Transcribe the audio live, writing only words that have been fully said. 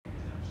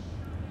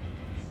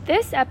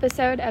This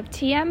episode of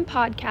TM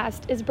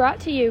Podcast is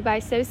brought to you by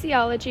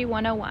Sociology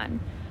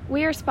 101.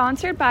 We are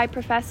sponsored by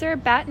Professor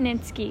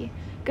Batninsky.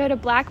 Go to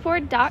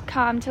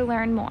blackboard.com to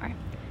learn more.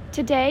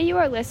 Today you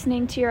are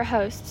listening to your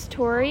hosts,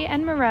 Tori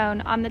and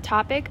Marone, on the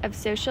topic of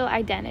social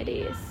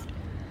identities.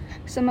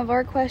 Some of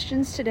our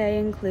questions today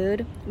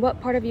include,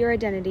 what part of your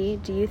identity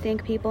do you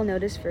think people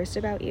notice first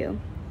about you?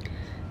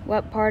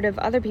 What part of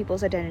other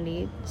people's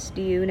identities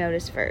do you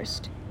notice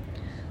first?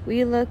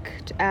 We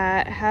looked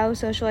at how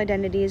social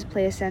identities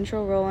play a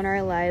central role in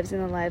our lives and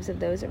the lives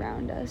of those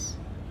around us.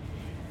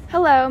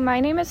 Hello, my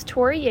name is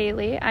Tori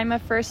Yaley. I'm a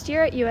first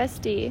year at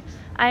USD.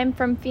 I am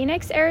from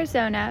Phoenix,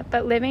 Arizona,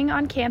 but living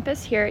on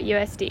campus here at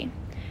USD.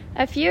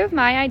 A few of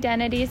my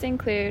identities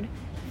include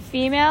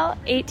female,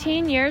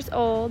 18 years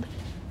old,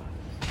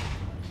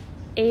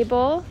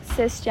 able,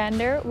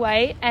 cisgender,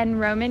 white, and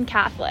Roman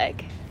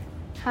Catholic.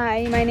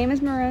 Hi, my name is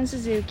Marone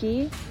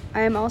Suzuki.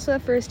 I am also a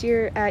first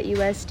year at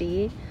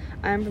USD.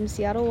 I'm from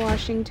Seattle,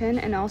 Washington,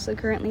 and also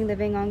currently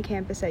living on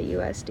campus at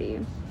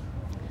USD.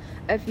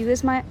 A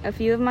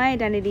few of my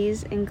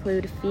identities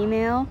include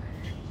female,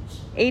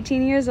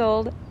 18 years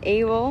old,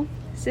 able,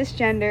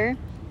 cisgender,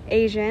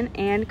 Asian,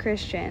 and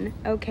Christian.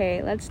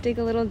 Okay, let's dig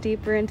a little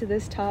deeper into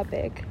this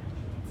topic.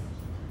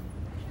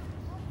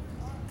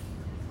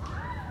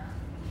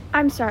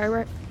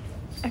 The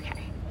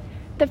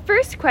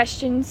first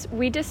questions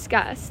we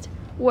discussed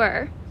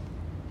were,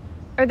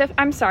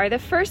 the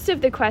first of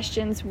the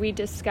questions we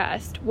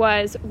discussed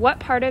was, what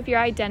part of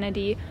your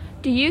identity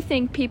do you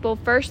think people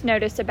first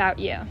notice about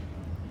you?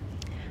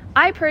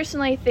 I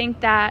personally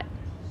think that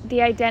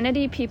the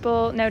identity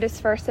people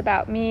notice first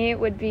about me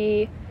would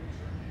be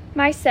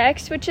my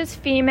sex, which is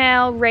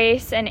female,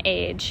 race, and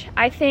age.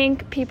 I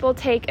think people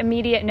take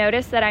immediate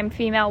notice that I'm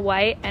female,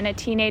 white, and a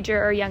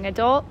teenager or young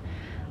adult.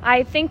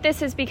 I think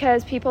this is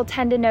because people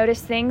tend to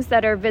notice things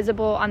that are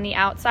visible on the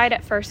outside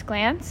at first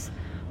glance.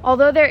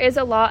 Although there is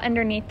a lot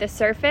underneath the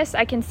surface,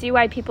 I can see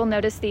why people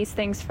notice these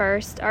things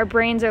first. Our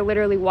brains are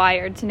literally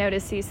wired to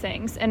notice these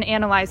things and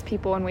analyze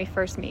people when we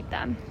first meet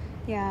them.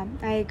 Yeah,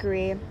 I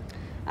agree.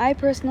 I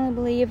personally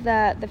believe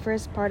that the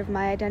first part of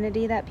my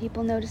identity that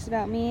people notice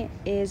about me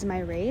is my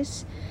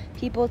race.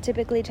 People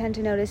typically tend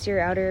to notice your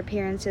outer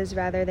appearances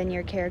rather than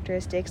your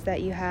characteristics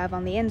that you have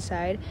on the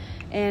inside,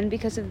 and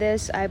because of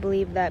this, I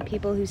believe that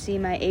people who see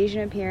my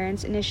Asian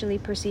appearance initially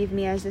perceive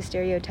me as the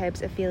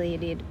stereotypes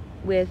affiliated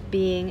with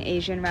being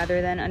Asian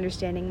rather than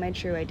understanding my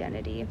true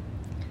identity.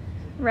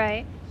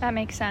 Right, that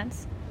makes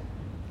sense.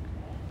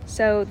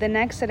 So the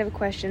next set of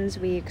questions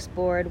we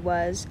explored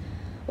was,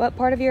 what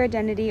part of your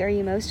identity are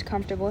you most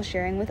comfortable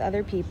sharing with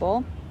other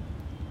people?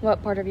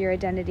 What part of your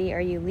identity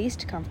are you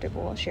least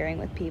comfortable sharing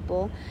with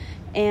people?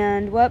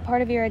 And what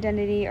part of your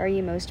identity are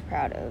you most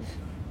proud of?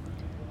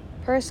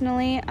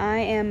 Personally, I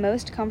am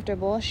most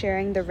comfortable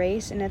sharing the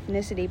race and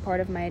ethnicity part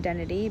of my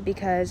identity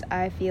because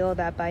I feel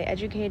that by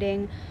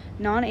educating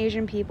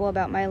non-Asian people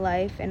about my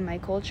life and my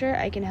culture,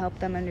 I can help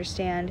them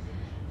understand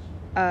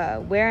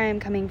where I am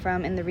coming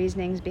from and the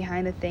reasonings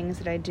behind the things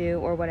that I do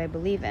or what I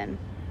believe in.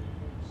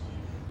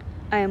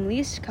 I am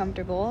least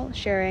comfortable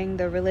sharing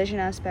the religion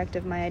aspect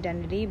of my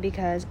identity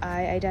because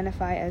I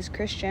identify as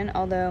Christian,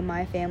 although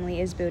my family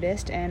is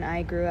Buddhist and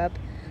I grew up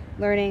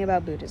learning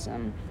about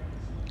Buddhism.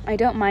 I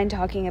don't mind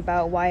talking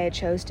about why I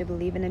chose to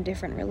believe in a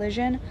different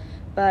religion,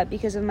 but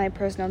because of my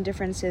personal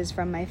differences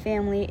from my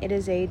family, it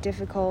is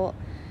difficult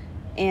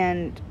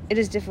and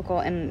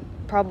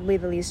probably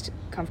the least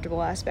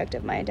comfortable aspect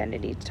of my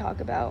identity to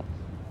talk about.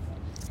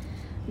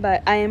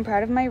 But I am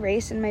proud of my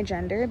race and my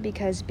gender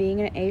because being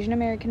an Asian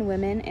American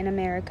woman in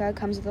America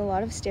comes with a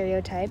lot of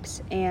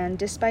stereotypes, and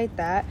despite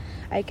that,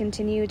 I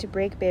continue to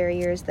break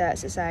barriers that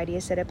society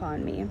has set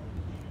upon me.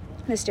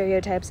 The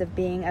stereotypes of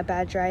being a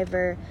bad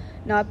driver,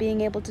 not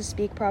being able to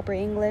speak proper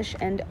English,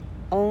 and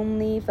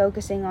only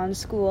focusing on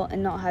school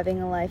and not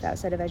having a life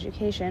outside of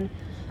education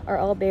are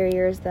all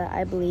barriers that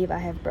I believe I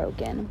have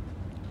broken.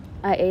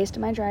 I aced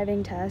my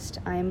driving test.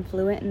 I am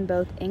fluent in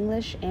both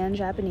English and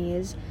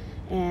Japanese,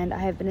 and I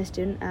have been a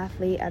student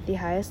athlete at the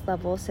highest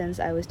level since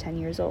I was 10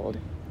 years old.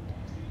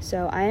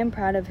 So I am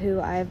proud of who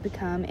I have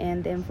become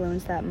and the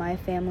influence that my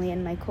family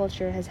and my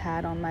culture has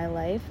had on my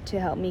life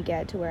to help me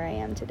get to where I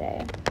am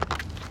today.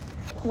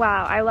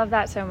 Wow, I love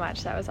that so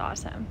much. That was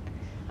awesome.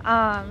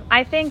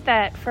 I think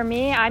that for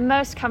me, I'm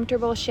most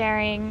comfortable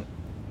sharing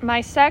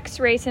my sex,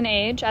 race, and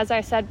age. As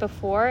I said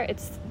before,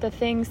 it's the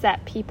things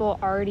that people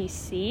already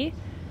see,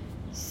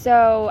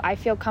 so I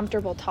feel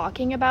comfortable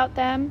talking about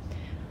them.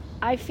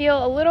 I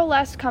feel a little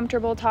less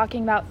comfortable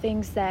talking about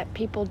things that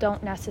people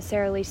don't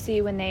necessarily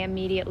see when they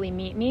immediately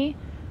meet me,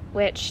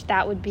 which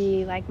that would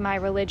be like my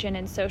religion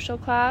and social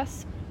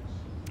class.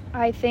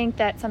 I think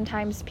that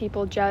sometimes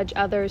people judge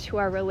others who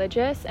are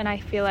religious, and I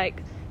feel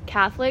like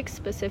Catholics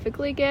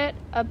specifically get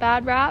a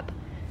bad rap,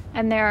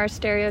 and there are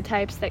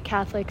stereotypes that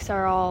Catholics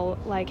are all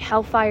like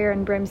hellfire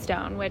and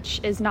brimstone, which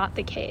is not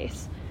the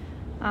case.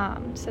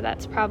 So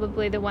that's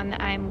probably the one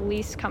that I'm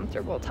least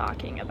comfortable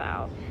talking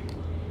about.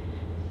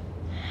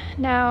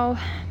 Now,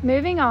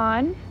 moving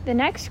on, the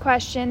next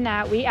question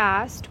that we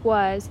asked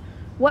was,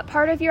 what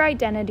part of your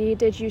identity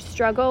did you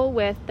struggle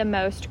with the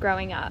most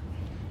growing up?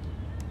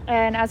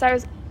 And as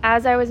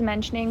I was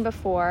mentioning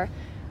before,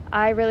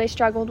 I really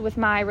struggled with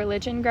my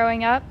religion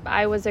growing up.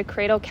 I was a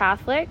cradle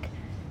Catholic,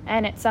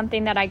 and it's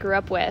something that I grew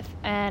up with.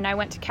 And I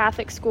went to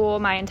Catholic school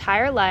my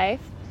entire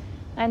life.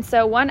 And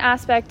so one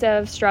aspect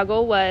of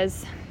struggle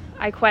was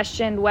I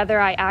questioned whether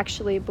I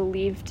actually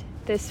believed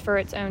this for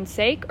its own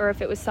sake, or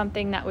if it was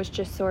something that was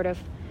just sort of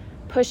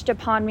pushed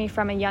upon me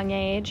from a young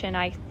age and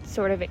I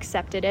sort of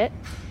accepted it.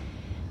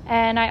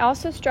 And I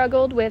also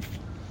struggled with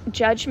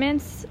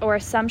judgments or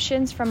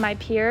assumptions from my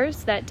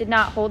peers that did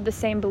not hold the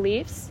same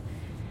beliefs.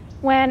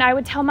 When I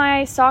would tell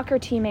my soccer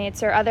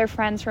teammates or other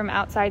friends from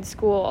outside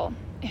school,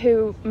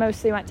 who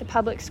mostly went to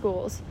public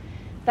schools,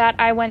 that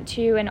I went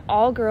to an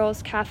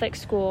all-girls Catholic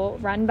school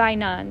run by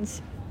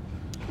nuns,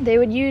 they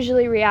would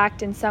usually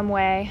react in some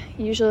way,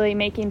 usually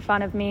making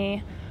fun of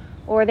me,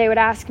 or they would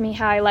ask me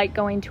how I like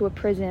going to a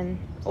prison,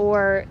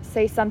 or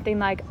say something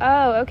like,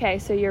 "Oh, okay,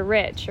 so you're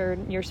rich or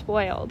you're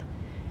spoiled."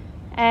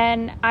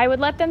 And I would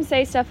let them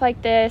say stuff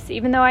like this,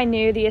 even though I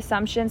knew the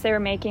assumptions they were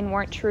making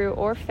weren't true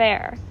or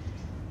fair.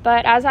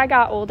 But as I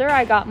got older,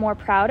 I got more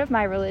proud of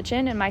my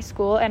religion and my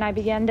school, and I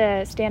began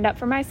to stand up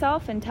for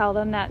myself and tell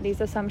them that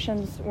these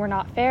assumptions were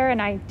not fair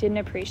and I didn't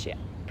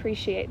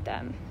appreciate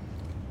them.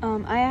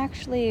 I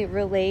actually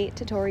relate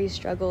to Tori's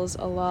struggles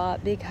a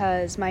lot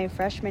because my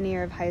freshman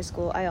year of high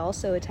school, I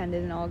also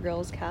attended an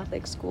all-girls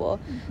Catholic school.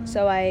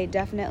 So I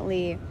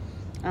definitely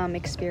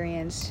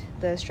experienced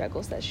the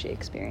struggles that she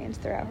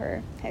experienced throughout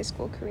her high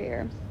school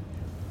career.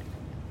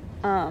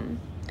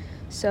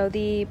 So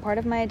the part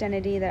of my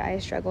identity that I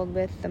struggled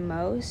with the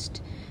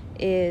most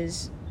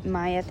is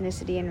my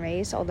ethnicity and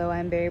race, although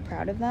I'm very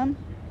proud of them.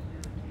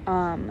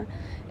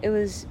 It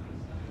was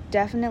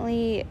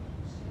definitely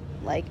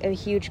like a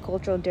huge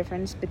cultural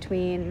difference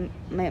between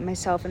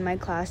myself and my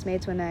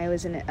classmates when I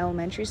was in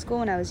elementary school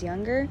when I was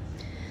younger.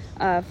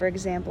 For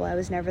example, I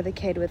was never the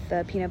kid with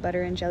the peanut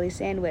butter and jelly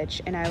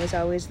sandwich, and I was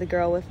always the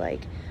girl with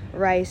like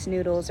rice,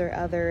 noodles, or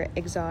other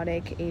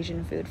exotic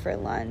Asian food for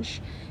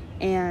lunch.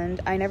 And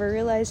I never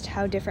realized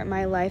how different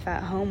my life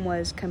at home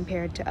was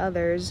compared to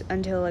others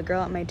until a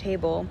girl at my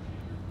table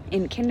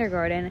in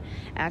kindergarten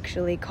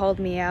actually called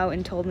me out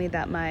and told me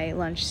that my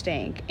lunch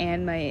stank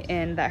and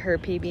that her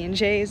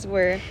PB&Js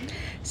were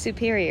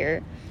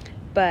superior.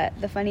 But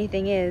the funny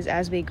thing is,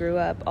 as we grew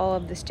up, all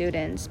of the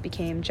students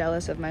became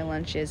jealous of my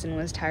lunches and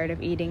was tired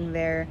of eating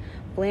their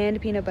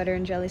bland peanut butter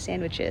and jelly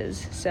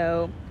sandwiches.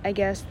 So I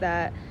guess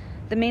that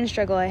the main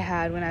struggle I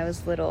had when I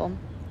was little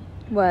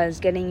was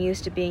getting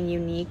used to being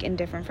unique and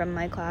different from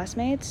my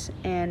classmates.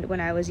 And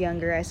when I was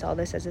younger, I saw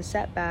this as a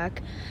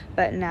setback,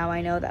 but now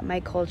I know that my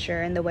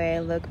culture and the way I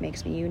look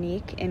makes me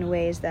unique in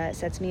ways that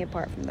sets me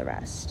apart from the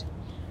rest.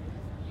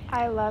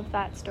 I love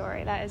that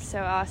story. That is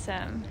so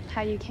awesome,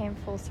 how you came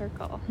full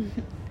circle.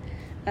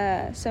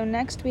 So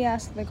next we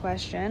ask the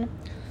question,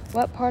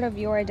 what part of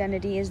your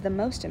identity is the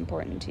most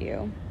important to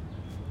you?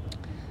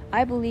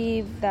 I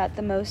believe that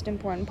the most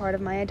important part of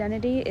my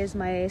identity is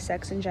my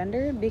sex and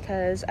gender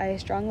because I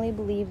strongly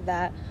believe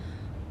that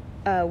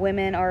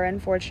women are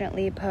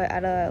unfortunately put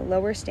at a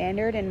lower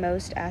standard in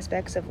most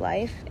aspects of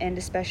life, and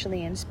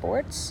especially in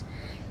sports.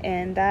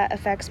 And that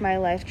affects my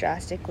life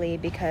drastically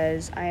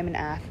because I am an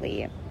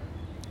athlete.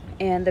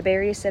 And the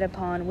barrier set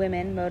upon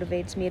women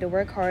motivates me to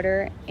work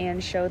harder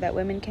and show that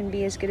women can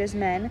be as good as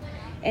men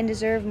and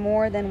deserve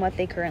more than what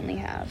they currently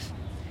have.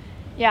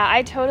 Yeah,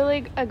 I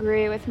totally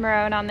agree with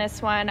Marone on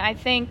this one. I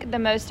think the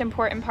most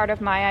important part of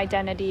my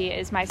identity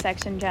is my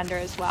sex and gender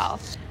as well.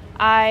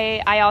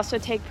 I also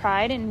take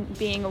pride in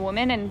being a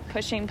woman and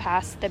pushing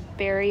past the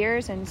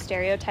barriers and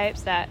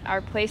stereotypes that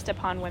are placed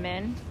upon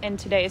women in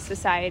today's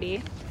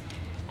society.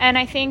 And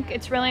I think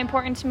it's really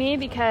important to me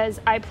because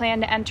I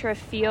plan to enter a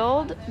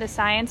field, the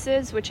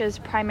sciences, which is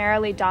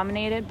primarily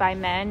dominated by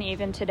men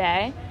even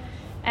today.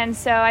 And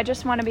so I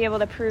just want to be able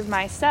to prove to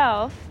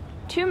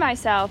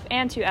myself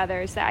and to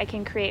others that I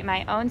can create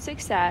my own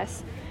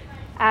success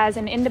as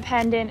an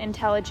independent,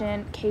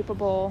 intelligent,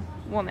 capable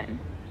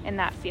woman in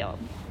that field.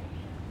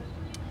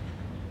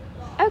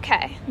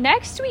 Okay,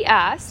 next we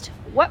asked,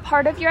 what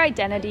part of your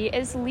identity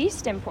is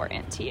least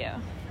important to you?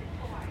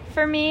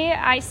 For me,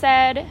 I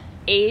said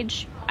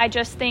age. I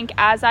just think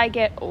as I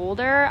get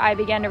older, I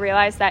began to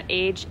realize that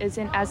age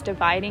isn't as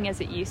dividing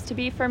as it used to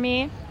be for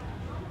me.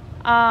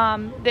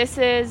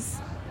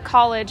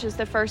 College is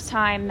the first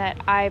time that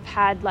I've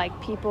had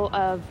like people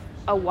of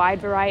a wide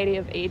variety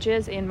of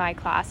ages in my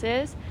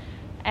classes,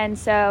 and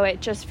so it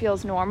just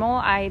feels normal.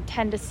 I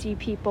tend to see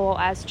people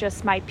as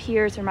just my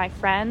peers or my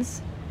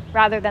friends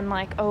rather than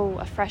like, oh,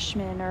 a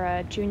freshman or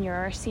a junior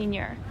or a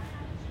senior.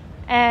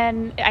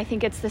 And I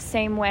think it's the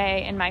same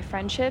way in my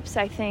friendships.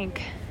 I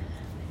think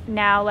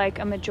now like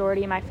a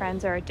majority of my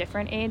friends are a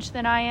different age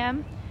than I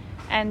am,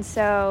 and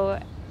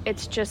so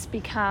it's just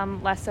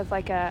become less of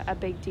like a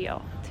big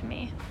deal to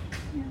me.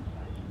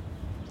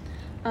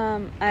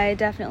 I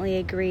definitely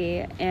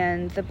agree,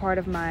 and the part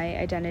of my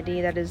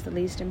identity that is the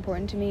least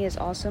important to me is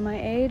also my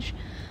age.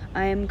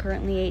 I am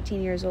currently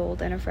 18 years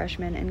old and a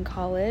freshman in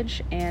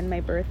college, and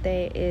my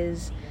birthday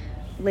is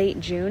late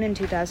June in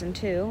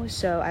 2002,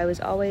 so I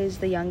was always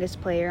the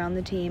youngest player on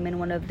the team and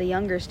one of the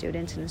younger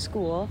students in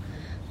school.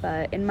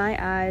 But in my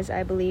eyes,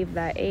 I believe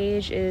that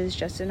age is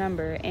just a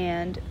number,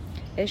 and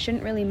it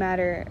shouldn't really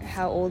matter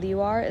how old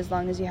you are as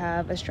long as you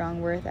have a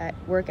strong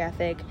work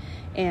ethic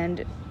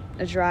and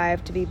a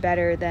drive to be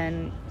better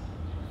than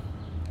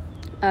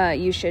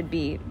you should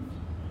be.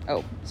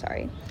 Oh,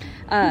 sorry.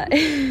 I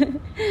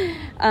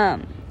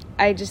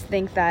just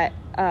think that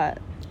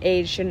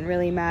age shouldn't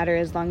really matter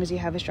as long as you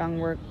have a strong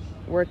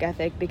work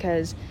ethic,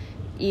 because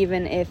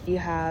even if you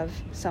have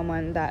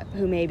someone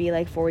who may be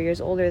like 4 years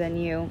older than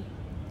you,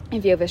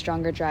 if you have a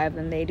stronger drive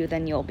than they do,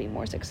 then you'll be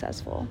more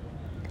successful.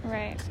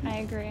 Right, I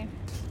agree.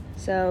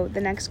 So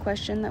the next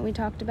question that we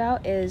talked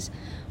about is,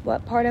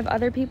 what part of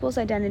other people's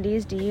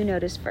identities do you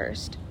notice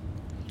first?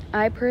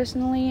 I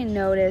personally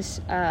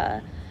notice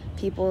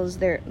people's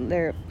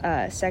their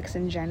sex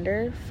and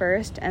gender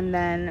first, and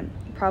then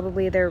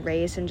probably their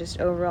race and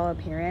just overall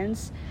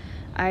appearance.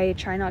 I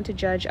try not to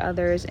judge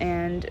others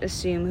and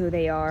assume who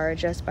they are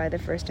just by the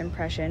first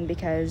impression,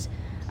 because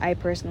I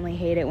personally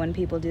hate it when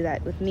people do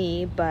that with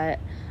me, but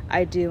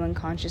I do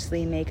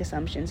unconsciously make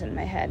assumptions in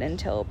my head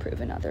until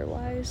proven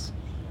otherwise.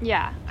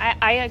 Yeah,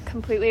 I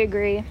completely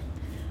agree.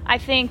 I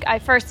think I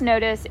first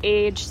notice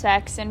age,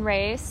 sex, and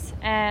race,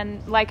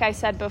 and like I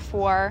said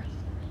before,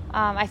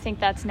 I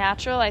think that's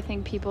natural. I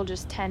think people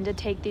just tend to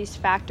take these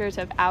factors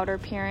of outer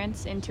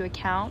appearance into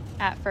account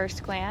at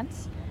first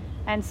glance,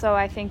 and so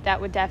I think that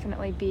would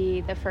definitely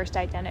be the first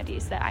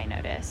identities that I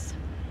notice.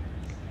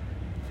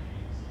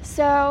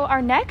 So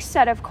our next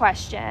set of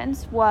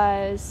questions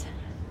was,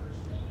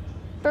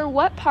 for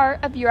what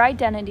part of your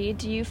identity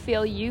do you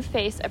feel you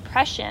face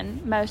oppression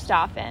most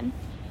often?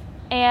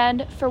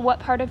 And for what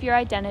part of your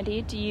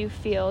identity do you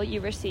feel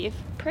you receive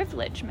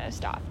privilege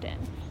most often?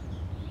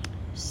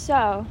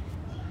 So,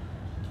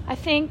 I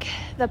think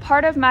the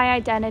part of my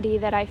identity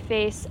that I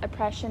face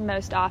oppression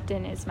most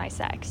often is my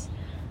sex.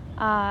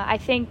 I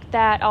think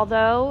that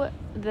although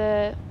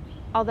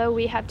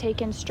we have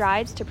taken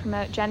strides to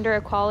promote gender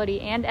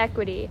equality and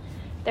equity,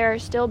 there are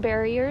still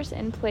barriers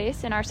in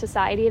place in our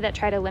society that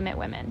try to limit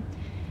women.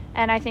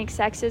 And I think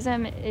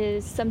sexism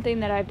is something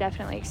that I've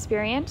definitely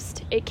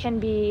experienced. It can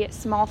be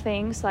small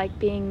things like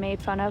being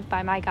made fun of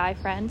by my guy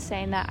friends,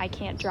 saying that I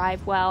can't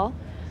drive well,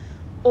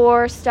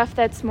 or stuff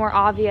that's more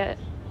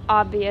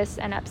obvious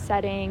and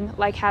upsetting,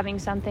 like having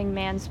something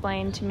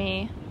mansplained to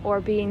me or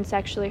being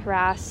sexually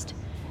harassed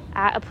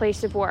at a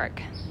place of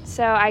work.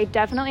 So I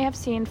definitely have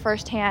seen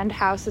firsthand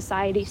how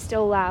society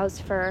still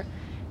allows for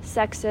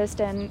sexist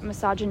and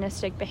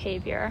misogynistic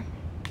behavior.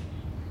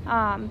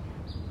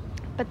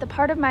 But the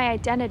part of my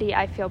identity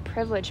I feel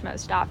privileged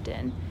most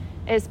often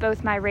is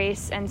both my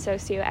race and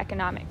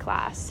socioeconomic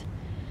class.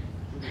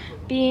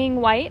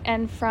 Being white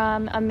and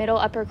from a middle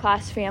upper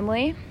class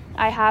family,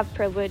 I have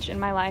privilege in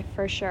my life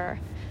for sure.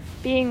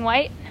 Being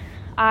white,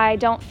 I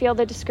don't feel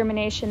the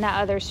discrimination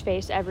that others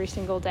face every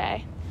single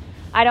day.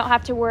 I don't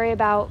have to worry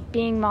about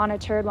being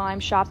monitored while I'm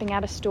shopping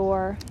at a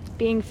store,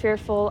 being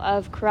fearful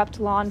of corrupt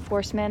law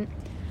enforcement,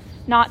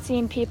 not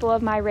seeing people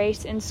of my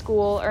race in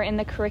school or in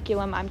the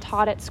curriculum I'm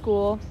taught at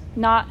school,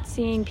 not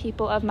seeing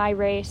people of my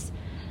race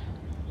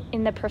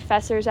in the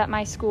professors at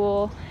my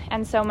school,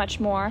 and so much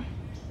more.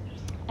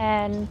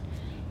 And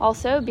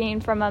also, being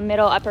from a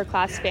middle upper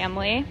class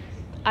family,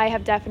 I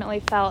have definitely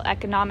felt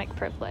economic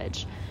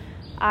privilege.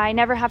 I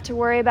never have to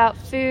worry about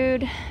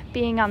food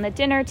being on the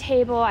dinner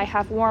table. I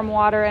have warm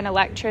water and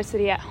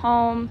electricity at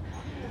home.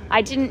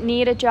 I didn't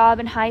need a job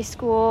in high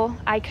school.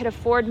 I could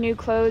afford new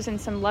clothes and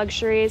some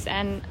luxuries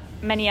and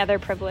many other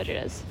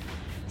privileges.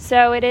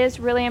 So it is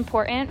really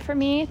important for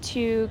me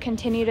to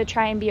continue to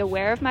try and be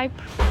aware of my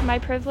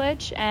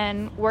privilege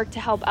and work to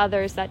help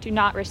others that do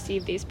not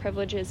receive these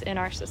privileges in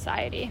our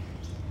society.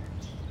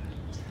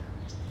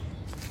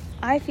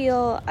 I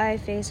feel I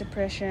face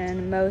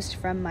oppression most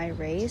from my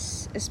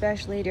race,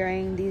 especially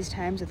during these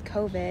times with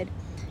COVID.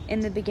 In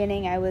the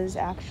beginning, I was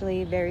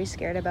actually very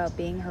scared about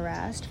being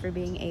harassed for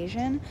being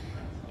Asian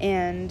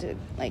and,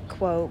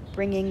 quote,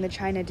 bringing the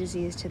China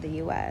disease to the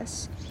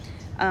U.S.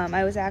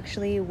 I was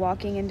actually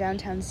walking in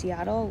downtown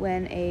Seattle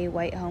when a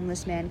white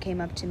homeless man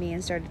came up to me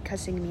and started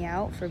cussing me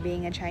out for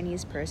being a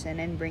Chinese person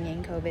and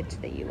bringing COVID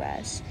to the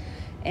U.S.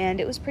 And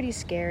it was pretty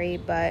scary,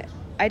 but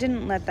I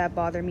didn't let that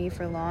bother me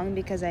for long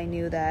because I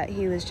knew that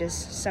he was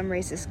just some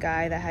racist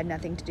guy that had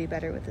nothing to do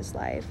better with his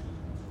life.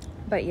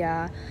 But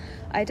yeah,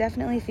 I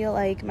definitely feel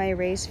like my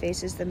race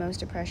faces the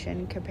most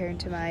oppression compared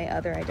to my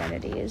other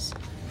identities.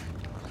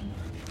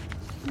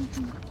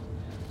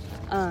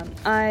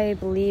 I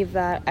believe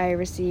that I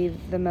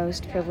receive the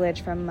most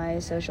privilege from my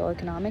social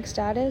economic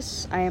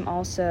status. I am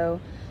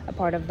also a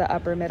part of the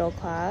upper middle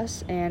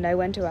class, and I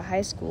went to a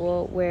high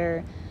school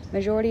where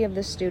majority of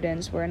the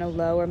students were in a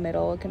low or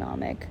middle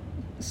economic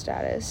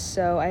status.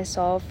 So I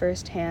saw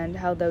firsthand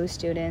how those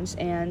students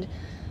and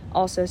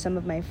Also, some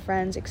of my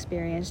friends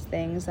experienced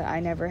things that I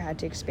never had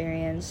to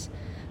experience.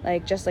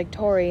 Like, just like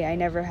Tori, I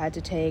never had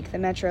to take the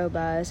Metro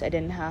bus. I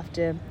didn't have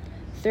to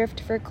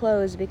thrift for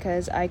clothes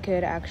because I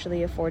could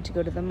actually afford to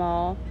go to the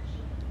mall.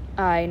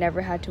 I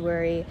never had to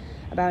worry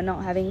about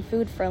not having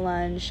food for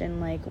lunch and,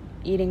 like,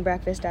 eating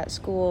breakfast at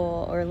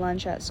school or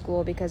lunch at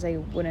school because I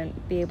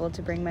wouldn't be able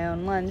to bring my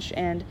own lunch.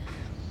 And,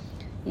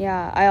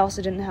 yeah, I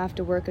also didn't have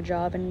to work a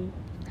job in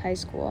high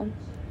school.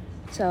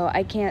 So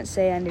I can't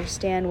say I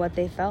understand what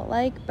they felt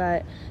like,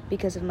 but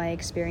because of my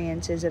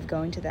experiences of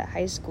going to that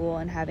high school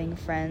and having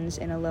friends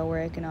in a lower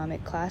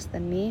economic class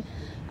than me,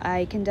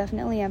 I can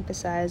definitely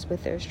empathize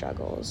with their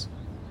struggles.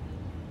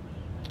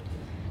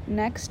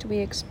 Next, we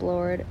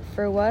explored,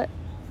 for what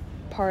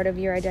part of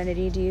your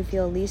identity do you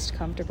feel least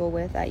comfortable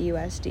with at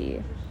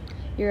USD?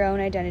 Your own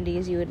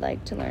identities you would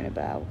like to learn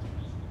about.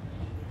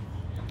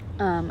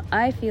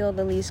 I feel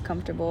the least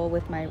comfortable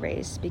with my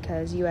race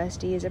because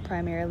USD is a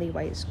primarily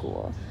white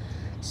school.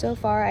 So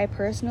far, I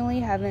personally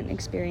haven't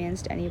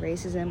experienced any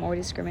racism or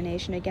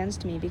discrimination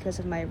against me because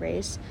of my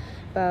race,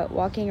 but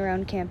walking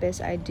around campus,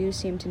 I do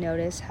seem to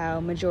notice how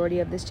majority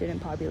of the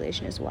student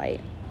population is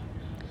white.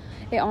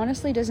 It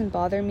honestly doesn't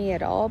bother me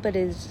at all, but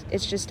it's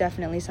just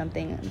definitely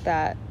something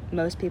that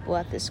most people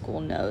at this school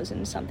knows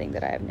and something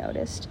that I have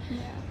noticed.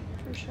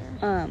 Yeah, for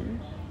sure.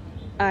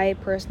 I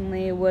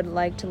personally would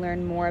like to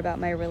learn more about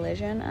my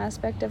religion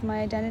aspect of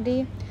my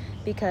identity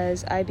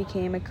because I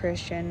became a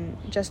Christian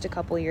just a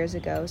couple years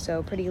ago,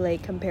 so pretty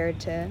late compared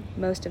to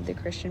most of the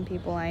Christian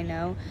people I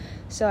know.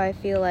 So I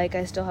feel like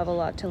I still have a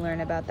lot to learn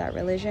about that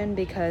religion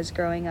because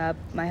growing up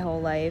my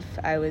whole life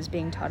I was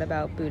being taught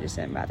about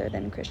Buddhism rather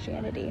than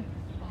Christianity.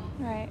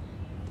 Right.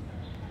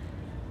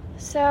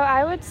 So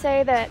I would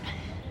say that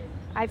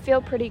I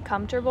feel pretty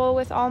comfortable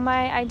with all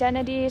my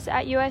identities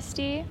at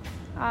USD.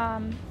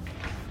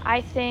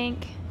 I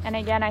think, and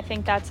again, I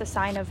think that's a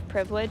sign of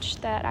privilege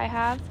that I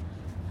have.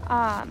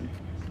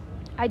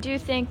 I do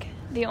think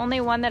the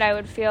only one that I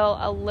would feel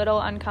a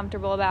little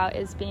uncomfortable about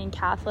is being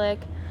Catholic.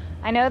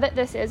 I know that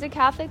this is a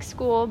Catholic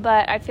school,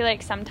 but I feel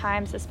like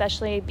sometimes,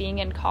 especially being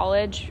in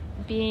college,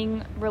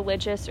 being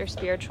religious or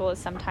spiritual is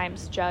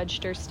sometimes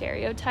judged or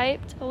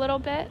stereotyped a little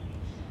bit.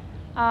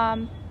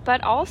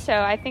 But also,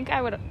 I think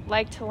I would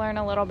like to learn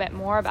a little bit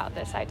more about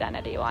this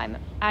identity while I'm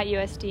at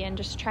USD and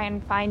just try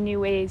and find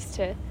new ways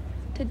to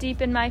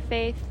deepen my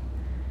faith.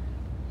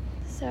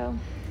 So,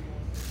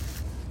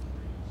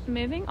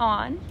 moving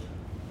on.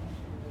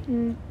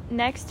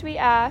 Next we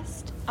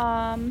asked,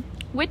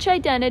 which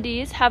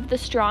identities have the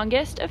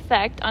strongest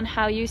effect on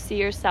how you see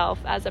yourself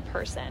as a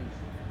person?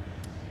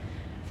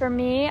 For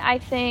me, I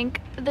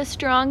think the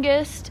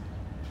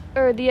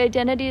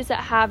identities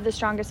that have the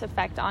strongest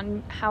effect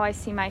on how I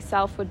see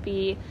myself would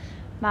be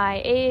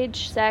my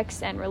age,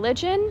 sex, and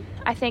religion.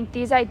 I think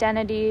these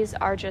identities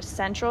are just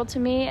central to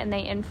me and they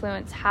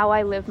influence how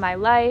I live my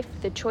life,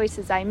 the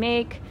choices I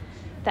make,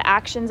 the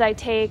actions I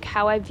take,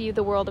 how I view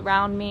the world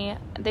around me.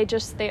 They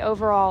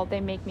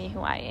make me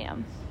who I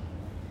am.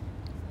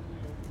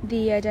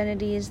 The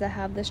identities that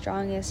have the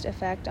strongest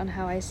effect on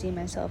how I see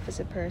myself as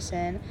a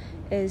person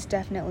is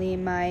definitely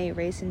my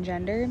race and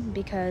gender,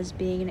 because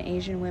being an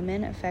Asian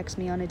woman affects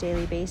me on a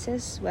daily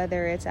basis,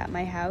 whether it's at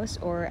my house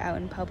or out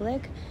in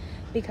public.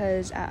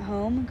 Because at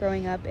home,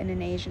 growing up in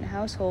an Asian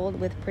household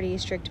with pretty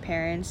strict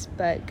parents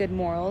but good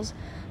morals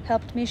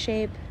helped me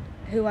shape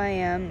who I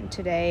am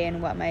today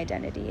and what my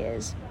identity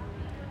is.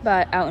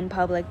 But out in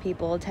public,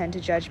 people tend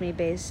to judge me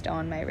based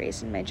on my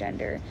race and my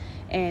gender,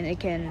 and it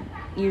can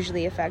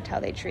usually affect how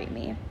they treat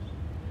me.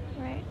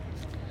 Right.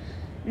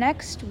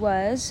 Next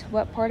was,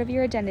 what part of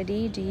your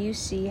identity do you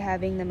see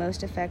having the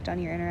most effect on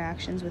your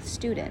interactions with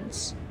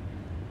students?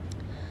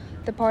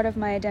 The part of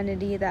my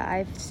identity that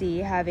I see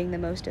having the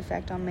most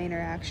effect on my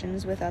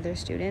interactions with other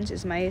students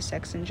is my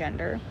sex and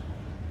gender.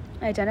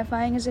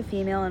 Identifying as a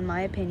female, in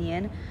my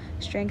opinion,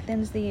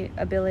 strengthens the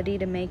ability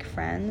to make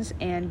friends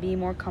and be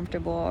more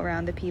comfortable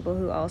around the people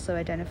who also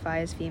identify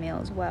as female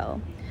as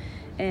well.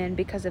 And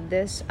because of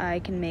this, I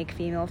can make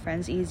female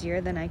friends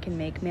easier than I can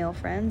make male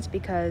friends,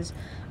 because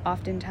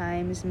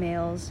oftentimes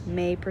males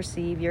may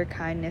perceive your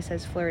kindness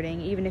as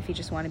flirting, even if you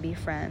just want to be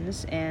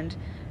friends, and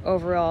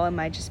overall it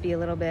might just be a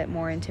little bit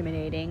more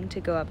intimidating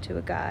to go up to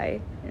a guy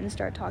and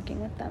start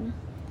talking with them.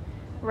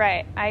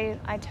 Right.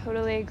 I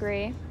totally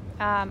agree.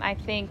 I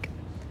think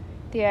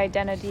the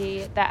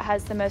identity that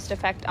has the most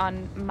effect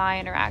on my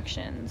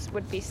interactions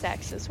would be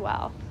sex as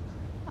well.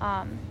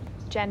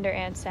 Gender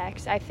and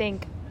sex. I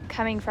think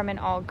coming from an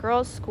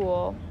all-girls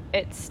school,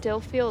 it still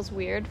feels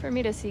weird for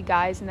me to see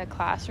guys in the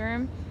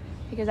classroom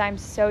because I'm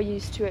so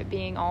used to it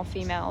being all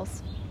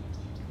females.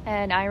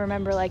 And I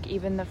remember, like,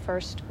 even the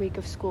first week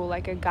of school,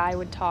 like, a guy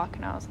would talk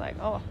and I was like,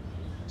 oh,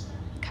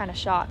 kind of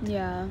shocked.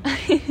 Yeah.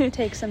 It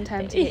takes some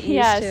time to get used to.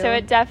 Yeah, so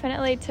it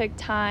definitely took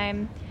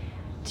time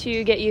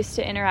to get used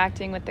to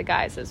interacting with the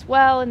guys as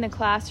well in the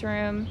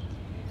classroom.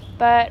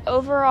 But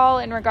overall,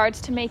 in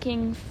regards to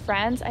making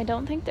friends, I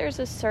don't think there's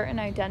a certain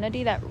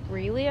identity that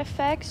really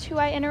affects who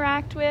I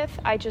interact with.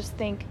 I just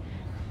think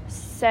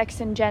sex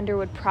and gender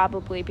would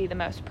probably be the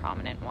most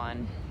prominent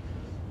one.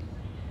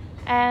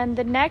 And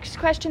the next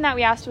question that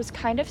we asked was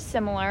kind of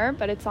similar,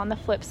 but it's on the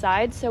flip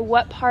side. So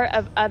what part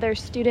of other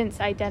students'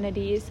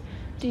 identities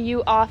do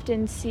you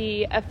often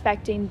see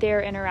affecting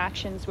their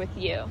interactions with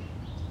you?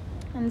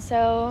 And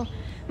so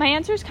my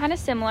answer is kind of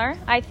similar.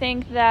 I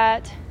think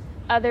that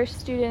other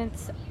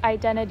students'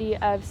 identity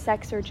of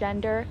sex or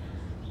gender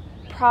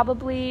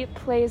probably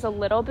plays a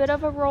little bit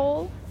of a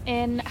role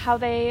in how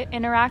they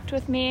interact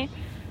with me.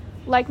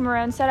 Like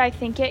Marone said, I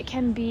think it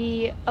can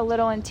be a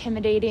little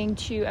intimidating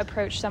to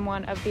approach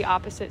someone of the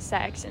opposite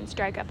sex and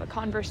strike up a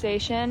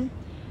conversation.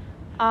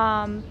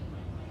 But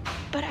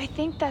I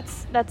think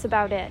that's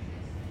about it.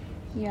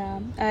 Yeah,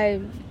 I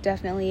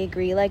definitely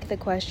agree. Like the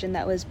question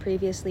that was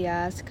previously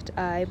asked,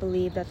 I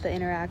believe that the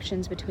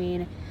interactions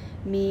between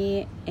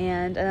me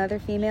and another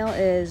female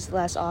is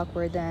less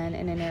awkward than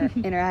an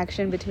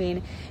interaction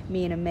between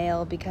me and a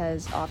male,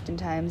 because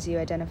oftentimes you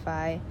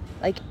identify,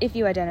 like if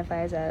you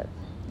identify as a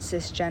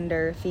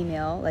cisgender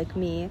female like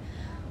me,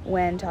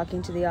 when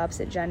talking to the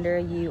opposite gender,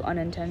 you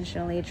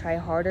unintentionally try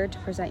harder to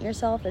present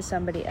yourself as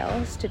somebody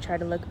else to try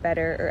to look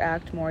better or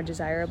act more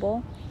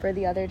desirable for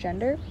the other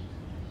gender.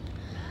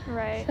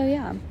 Right. So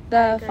yeah,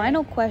 the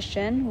final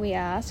question we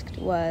asked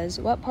was,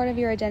 what part of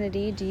your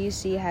identity do you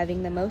see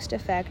having the most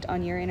effect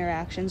on your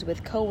interactions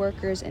with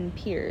coworkers and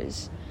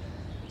peers?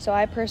 So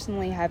I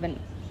personally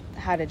haven't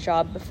had a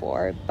job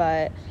before,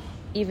 but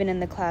even in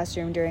the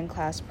classroom during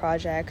class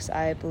projects,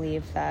 I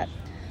believe that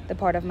the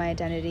part of my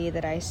identity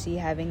that I see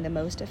having the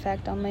most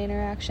effect on my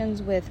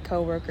interactions with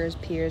coworkers,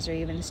 peers, or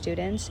even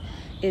students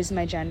is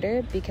my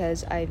gender,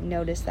 because I've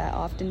noticed that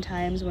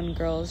oftentimes when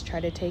girls try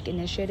to take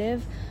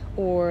initiative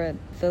or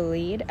the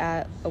lead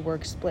at a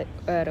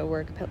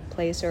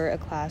workplace or a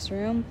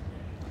classroom,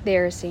 they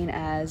are seen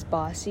as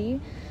bossy.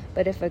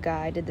 But if a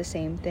guy did the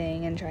same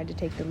thing and tried to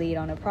take the lead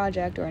on a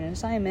project or an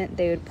assignment,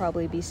 they would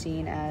probably be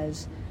seen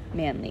as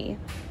manly.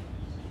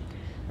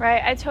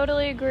 Right, I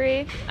totally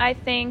agree. I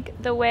think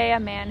the way a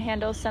man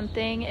handles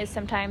something is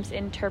sometimes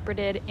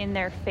interpreted in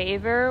their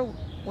favor,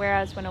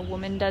 whereas when a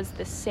woman does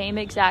the same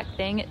exact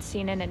thing, it's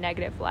seen in a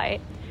negative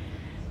light.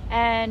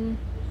 And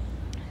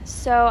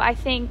so I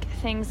think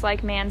things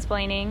like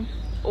mansplaining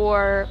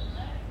or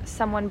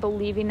someone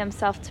believing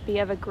themselves to be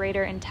of a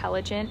greater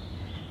intelligence,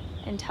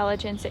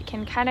 it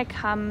can kind of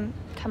come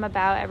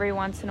about every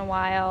once in a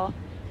while.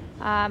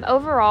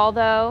 Overall,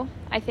 though,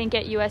 I think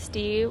at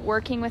USD,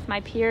 working with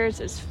my peers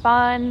is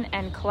fun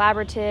and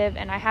collaborative,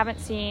 and I haven't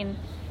seen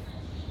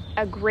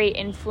a great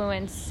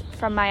influence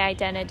from my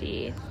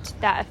identity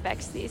that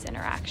affects these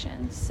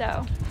interactions.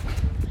 So,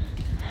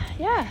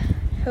 yeah.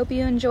 Hope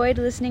you enjoyed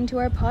listening to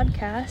our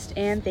podcast,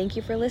 and thank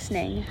you for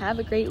listening. Have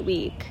a great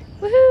week.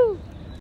 Woohoo!